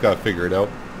gotta figure it out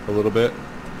a little bit.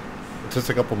 It's just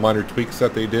a couple minor tweaks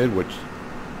that they did, which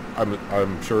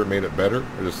I'm sure it made it better.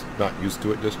 I'm just not used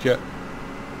to it just yet.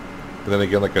 But then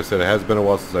again, like I said, it has been a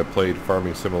while since I played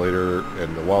Farming Simulator,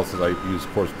 and a while since I used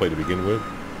course play to begin with.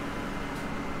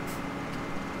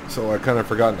 So I kind of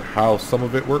forgotten how some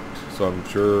of it worked, so I'm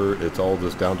sure it's all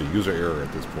just down to user error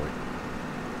at this point.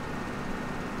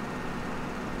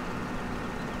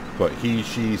 But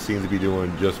she seems to be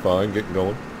doing just fine, getting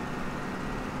going.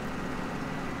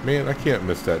 Man, I can't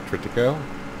miss that triticale.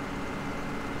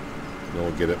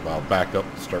 We'll get it, I'll back up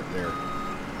and start there.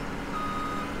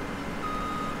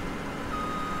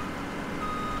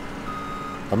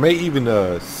 I may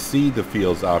even seed the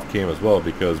fields off cam as well,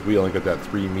 because we only got that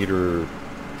 3-meter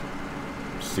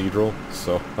seed roll,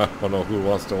 so I don't know who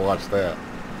wants to watch that.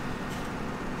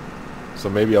 So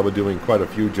maybe I'll be doing quite a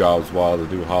few jobs while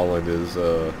the New Holland is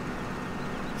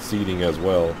seeding as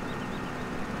well.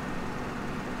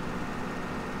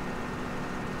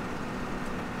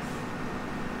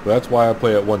 But that's why I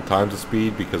play at 1 times the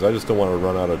speed, because I just don't want to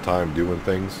run out of time doing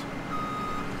things.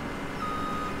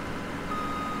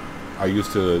 I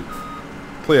used to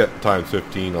play at times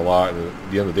 15 a lot, and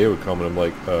at the end of the day would come and I'm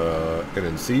like, and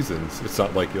in seasons, it's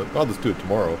not like, I'll just do it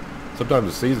tomorrow. Sometimes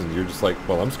in seasons, you're just like,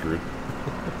 well, I'm screwed.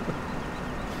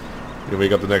 You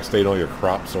wake up the next day and all your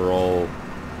crops are all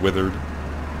withered.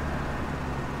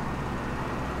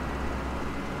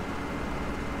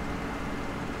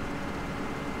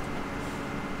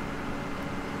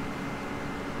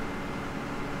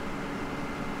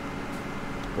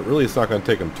 But really, it's not going to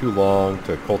take them too long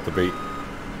to cultivate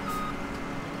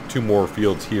 2 more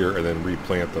fields here and then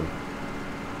replant them.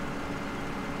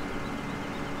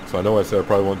 So I know I said I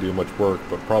probably won't do much work,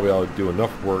 but probably I'll do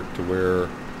enough work to where,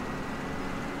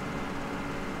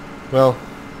 well,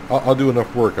 I'll do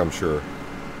enough work, I'm sure.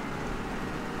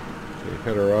 Okay,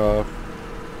 header off,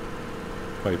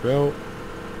 pipe out.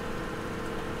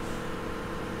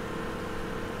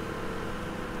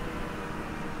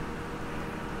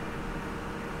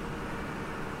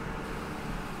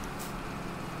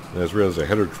 And I just realized the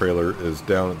header trailer is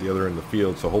down at the other end of the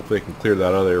field, so hopefully I can clear that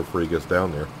out of there before he gets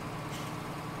down there.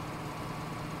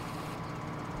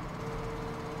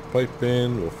 Pipe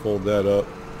in, we'll fold that up.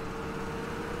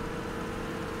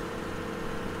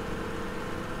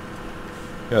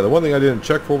 Yeah, the one thing I didn't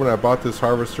check for when I bought this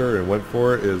harvester and went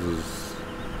for it is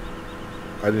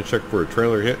I didn't check for a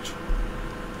trailer hitch.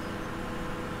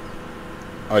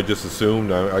 I just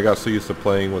assumed, I got so used to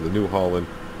playing with the New Holland,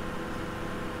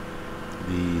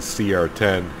 the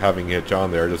CR10 having a hitch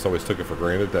on there, I just always took it for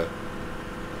granted that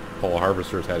all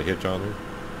harvesters had a hitch on there.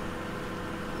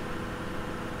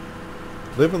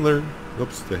 Live and learn.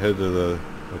 Oops, the head of the...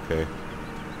 okay.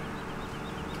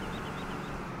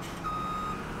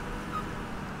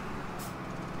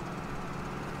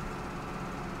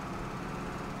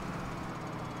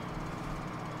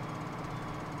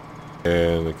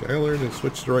 And I learned to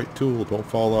switch to the right tool. Don't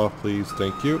fall off, please.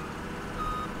 Thank you.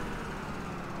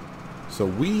 So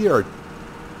we are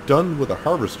done with a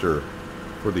harvester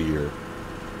for the year.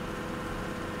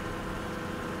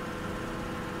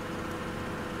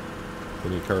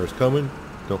 Any cars coming?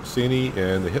 Don't see any.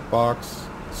 And the hitbox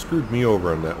screwed me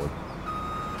over on that one.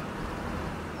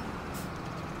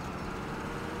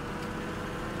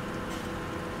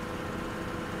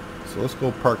 So let's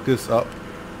go park this up.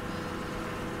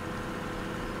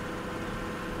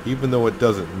 Even though it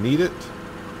doesn't need it,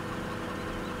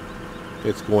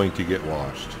 it's going to get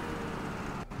washed.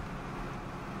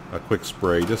 A quick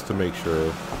spray just to make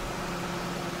sure.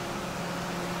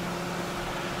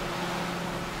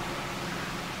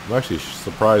 I'm actually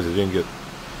surprised it didn't get,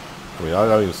 I mean, I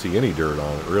don't even see any dirt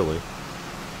on it, really.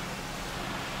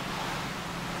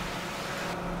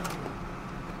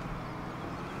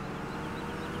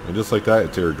 And just like that,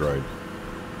 it's air dried.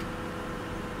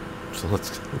 So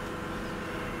let's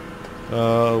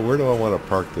where do I want to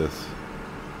park this?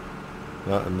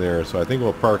 Not in there, so I think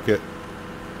we'll park it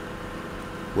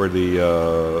where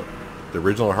the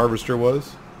original harvester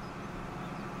was.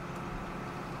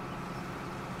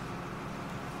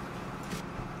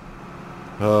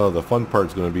 The fun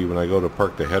part's going to be when I go to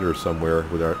park the header somewhere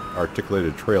with our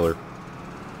articulated trailer.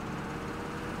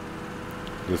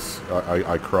 This,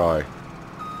 I cry.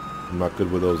 I'm not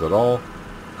good with those at all.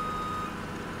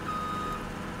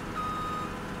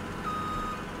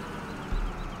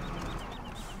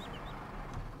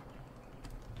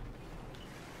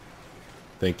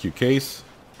 Thank you, Case.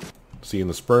 See you in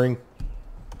the spring.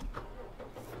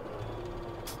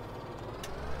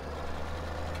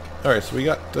 Alright, so we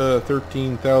got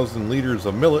 13,000 liters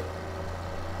of millet.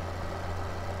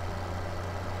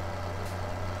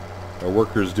 Our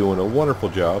worker's doing a wonderful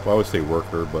job. I always say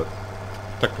worker, but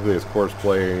technically it's course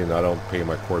play, and I don't pay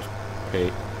my course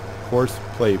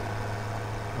play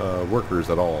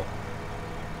workers at all.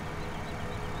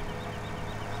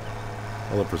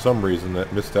 Although for some reason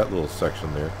that missed that little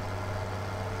section there.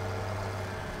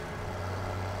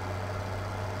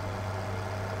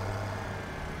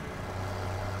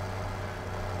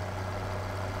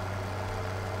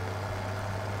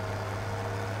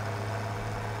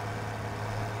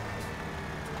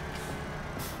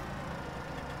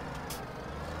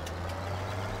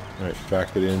 Alright,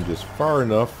 back it in just far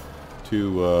enough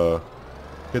to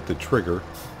hit the trigger.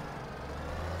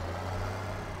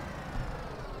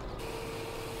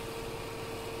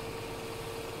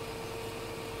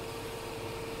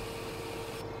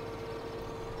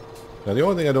 Now the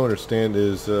only thing I don't understand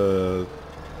is with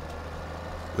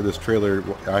this trailer,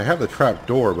 I have the trap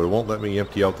door, but it won't let me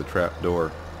empty out the trap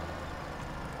door.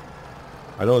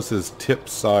 I know it says tip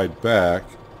side back,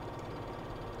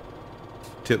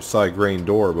 tip side grain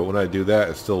door, but when I do that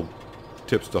it still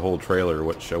tips the whole trailer,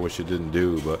 which I wish it didn't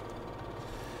do, but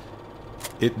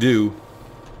it do.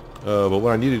 But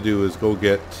what I need to do is go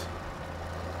get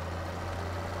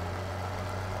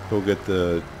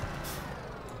the...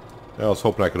 I was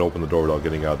hoping I could open the door without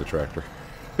getting out of the tractor.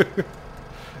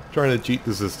 Trying to cheat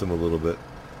the system a little bit.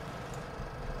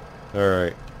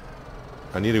 Alright.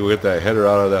 I need to go get that header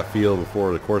out of that field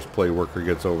before the course play worker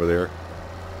gets over there.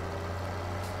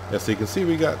 Yeah, so you can see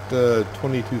we got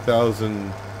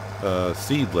 22,000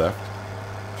 seed left.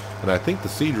 And I think the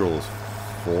seed roll is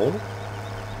full.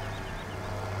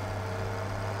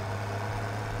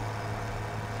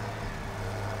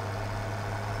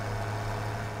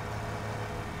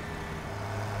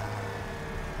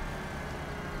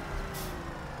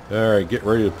 Alright, get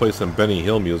ready to play some Benny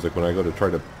Hill music when I go to try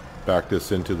to back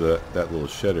this into that little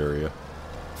shed area.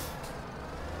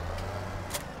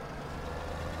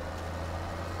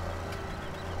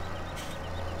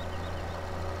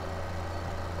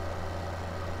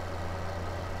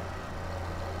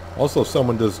 Also,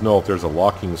 someone does know if there's a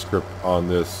locking script on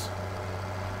this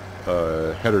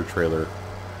header trailer,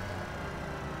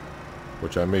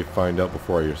 which I may find out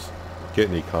before I get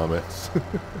any comments.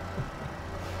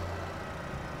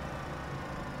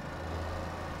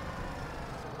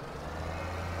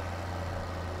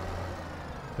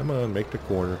 Come on, make the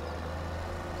corner.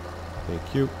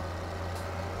 Thank you.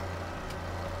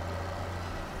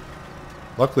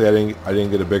 Luckily, I didn't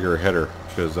get a bigger header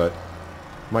because I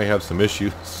might have some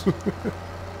issues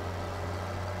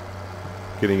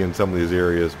getting in some of these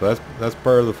areas, but that's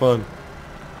part of the fun.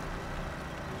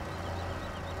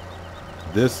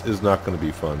 This is not going to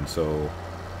be fun, so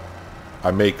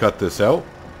I may cut this out,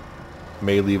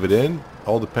 may leave it in.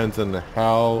 All depends on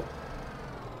how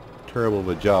terrible of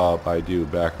a job I do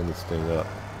backing this thing up.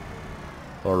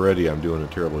 Already I'm doing a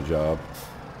terrible job.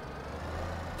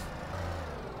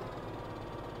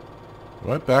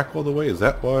 Am I back all the way? Is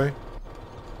that why?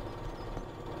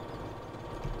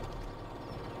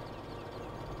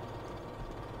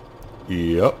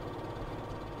 Yep.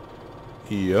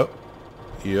 Yep.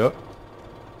 Yep.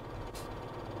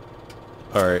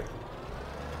 Alright.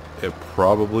 It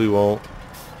probably won't.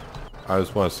 I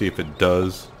just want to see if it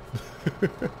does.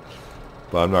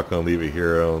 But I'm not going to leave it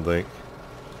here, I don't think.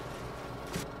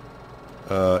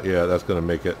 Yeah, that's going to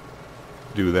make it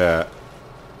do that.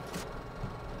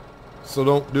 So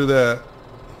don't do that.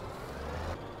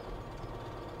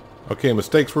 Okay,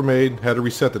 mistakes were made. Had to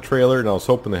reset the trailer, and I was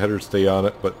hoping the header would stay on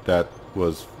it, but that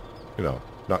was, you know,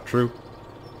 not true.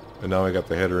 And now I got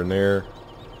the header in there.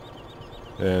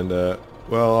 And,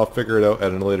 well, I'll figure it out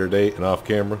at a later date and off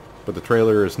camera. But the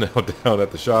trailer is now down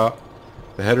at the shop.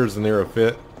 The header's in there a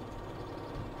fit.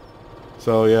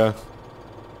 So, yeah.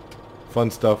 Fun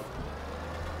stuff.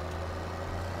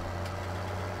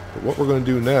 But what we're going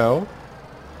to do now,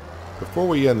 before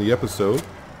we end the episode,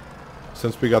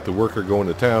 since we got the worker going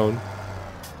to town,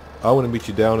 I want to meet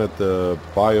you down at the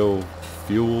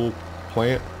biofuel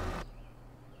plant.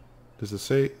 Does it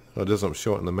say? Oh, it doesn't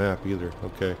show it in the map either.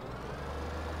 Okay.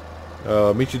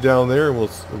 Meet you down there, and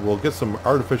we'll get some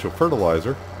artificial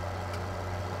fertilizer,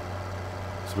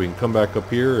 so we can come back up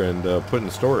here and put in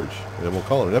storage, and then we'll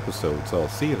call it an episode. So I'll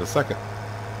see you in a second.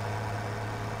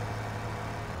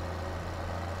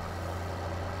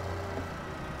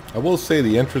 I will say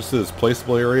the entrance to this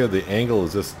placeable area, the angle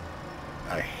is just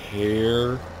a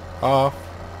hair off.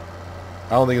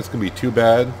 I don't think it's going to be too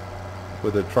bad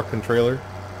with a truck and trailer.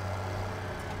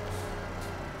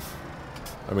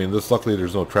 I mean, luckily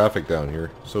there's no traffic down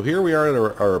here. So here we are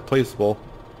at our replaceable.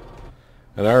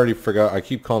 And I already forgot, I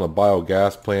keep calling it a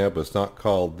biogas plant, but it's not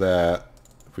called that.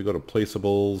 If we go to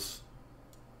placeables,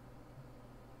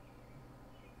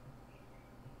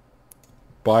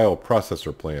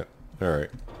 bioprocessor plant. Alright.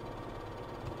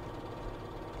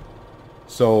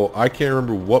 So I can't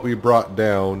remember what we brought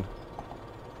down.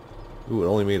 Ooh, it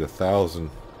only made 1,000.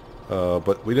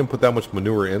 But we didn't put that much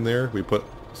manure in there. We put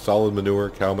solid manure,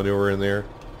 cow manure in there.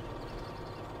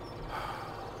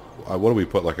 What do we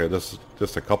put? Like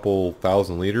just a couple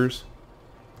thousand liters.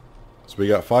 So we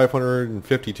got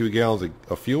 552 gallons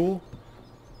of fuel.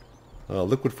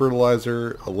 Liquid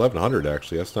fertilizer, 1,100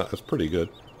 actually. That's pretty good.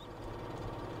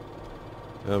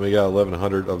 And we got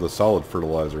 1,100 of the solid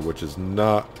fertilizer, which is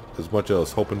not as much as I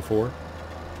was hoping for.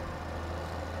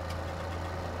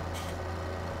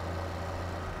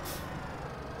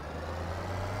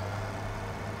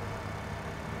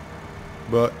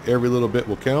 But every little bit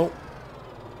will count.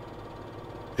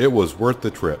 It was worth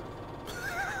the trip.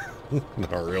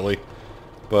 Not really.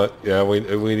 But yeah, we might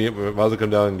as well come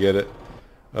down and get it.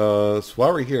 So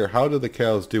while we're here, how do the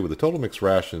cows do with the total mixed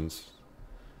rations?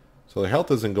 So their health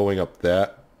isn't going up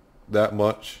that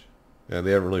much. And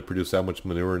they haven't really produced that much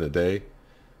manure in a day.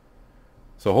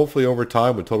 So hopefully over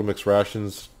time with total mixed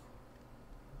rations,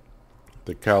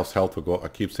 the cow's health will go up. I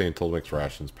keep saying total mixed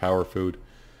rations. Power food.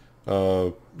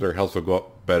 Their health will go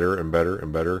up better and better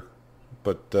and better.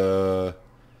 But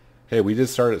hey, we did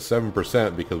start at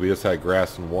 7% because we just had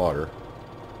grass and water.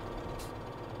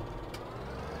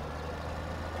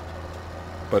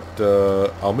 But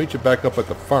I'll meet you back up at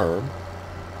the farm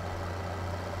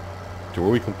to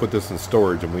where we can put this in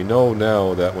storage. And we know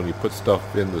now that when you put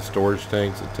stuff in the storage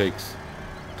tanks, it takes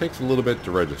a little bit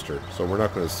to register. So we're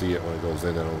not going to see it when it goes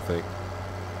in, I don't think.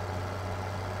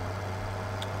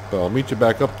 But I'll meet you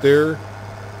back up there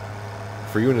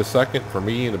for you in a second, for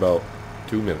me in about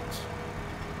 2 minutes.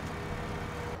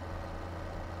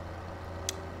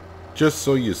 Just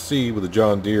so you see, with the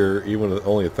John Deere, even with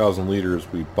only 1,000 liters,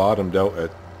 we bottomed out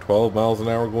at 12 miles an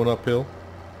hour going uphill.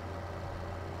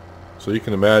 So you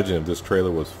can imagine if this trailer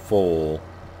was full,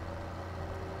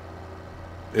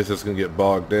 it's just going to get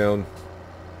bogged down.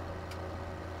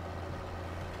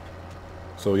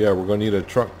 So yeah, we're going to need a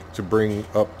truck to bring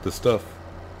up the stuff.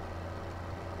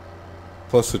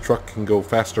 Plus the truck can go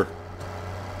faster.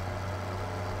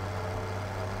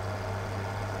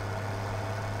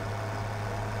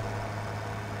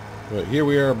 But here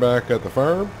we are back at the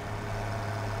farm.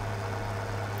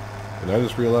 And I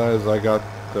just realized I got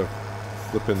the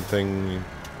flipping thing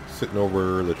sitting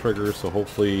over the trigger, so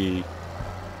hopefully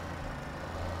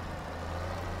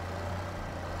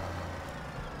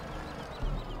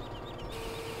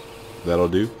that'll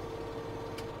do.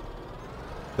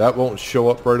 That won't show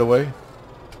up right away,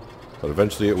 but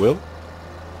eventually it will.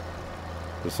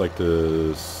 Just like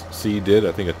the C did.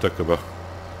 I think it took about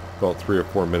 3 or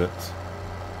 4 minutes.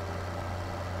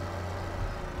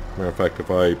 Matter of fact, if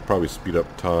I probably speed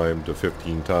up time to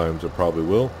 15 times, it probably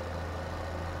will.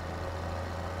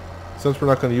 Since we're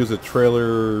not going to use a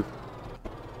trailer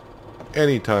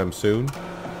anytime soon,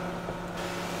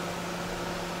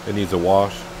 it needs a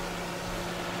wash.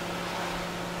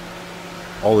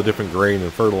 All the different grain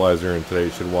and fertilizer in today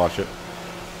should wash it.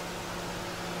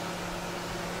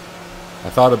 I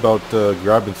thought about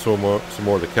grabbing some more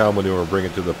of the cow manure and bring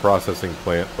it to the processing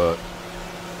plant, but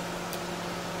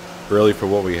really for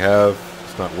what we have,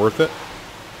 it's not worth it.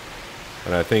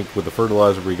 And I think with the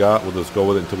fertilizer we got, we'll just go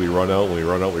with it until we run out. When we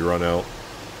run out, we run out.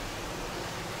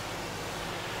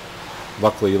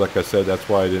 Luckily, like I said, that's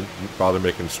why I didn't bother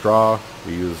making straw.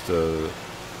 We used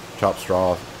chopped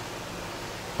straw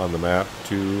on the map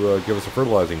to give us a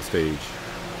fertilizing stage.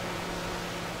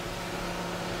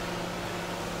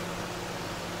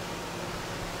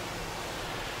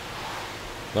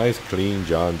 Nice, clean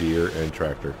John Deere and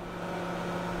tractor.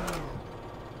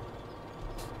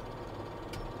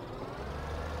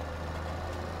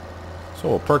 So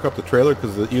we'll park up the trailer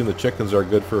because even the chickens are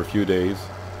good for a few days.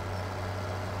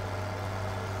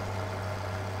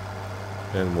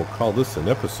 And we'll call this an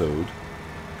episode.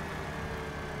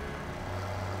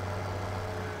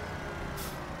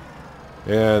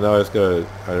 And now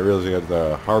I realize I got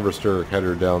the harvester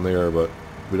header down there, but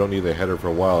we don't need the header for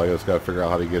a while. I just got to figure out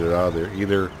how to get it out of there.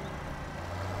 Either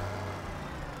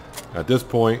at this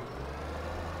point,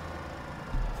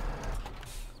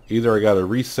 I got to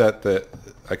reset that.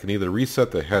 I can either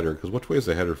reset the header, because which way is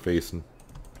the header facing?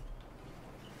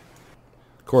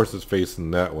 Of course it's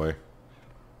facing that way.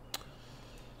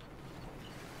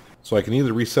 So I can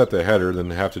either reset the header, then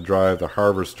have to drive the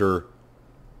harvester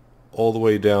all the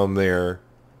way down there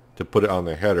to put it on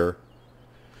the header.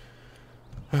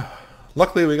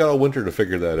 Luckily, we got all winter to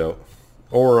figure that out.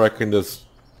 Or I can just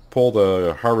pull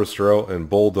the harvester out and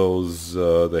bulldoze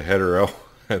the header out,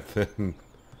 and then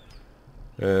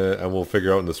and we'll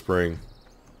figure out in the spring.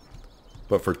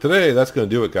 But for today, that's going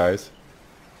to do it, guys.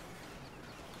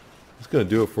 It's going to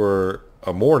do it for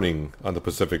a morning on the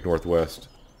Pacific Northwest.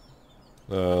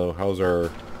 How's our...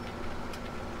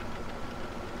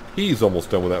 He's almost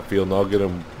done with that field, and I'll get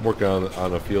him working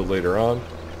on a field later on.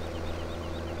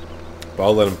 But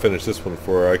I'll let him finish this one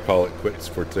before I call it quits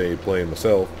for today playing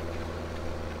myself.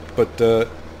 But,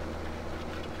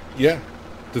 yeah.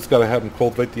 Just got to have him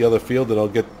cultivate the other field, and I'll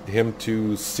get him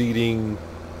to seeding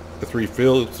the 3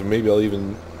 fields, and maybe I'll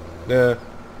even... Nah.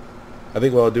 I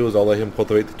think what I'll do is I'll let him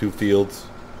cultivate the 2 fields,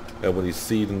 and when he's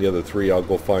seeding the other 3, I'll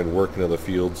go find work in other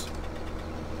fields.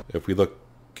 If we look...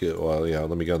 Well, yeah,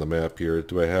 let me get on the map here.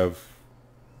 Do I have...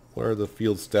 What are the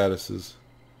field statuses?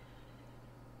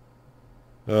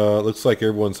 Looks like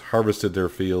everyone's harvested their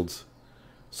fields.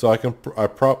 So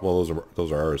well,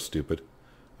 those are ours, stupid.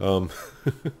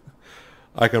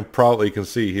 I can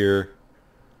see here.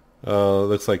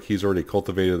 Looks like he's already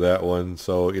cultivated that one.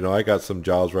 So, you know, I got some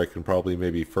jobs where I can probably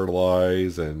maybe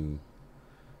fertilize and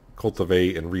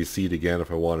cultivate and reseed again if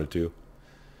I wanted to.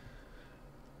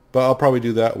 But I'll probably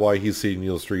do that while he's seeding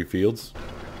those 3 fields.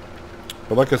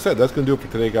 But like I said, that's going to do it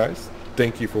for today, guys.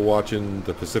 Thank you for watching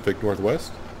the Pacific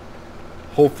Northwest.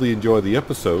 Hopefully you enjoyed the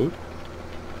episode.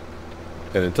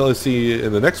 And until I see you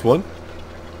in the next one,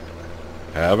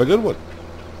 have a good one.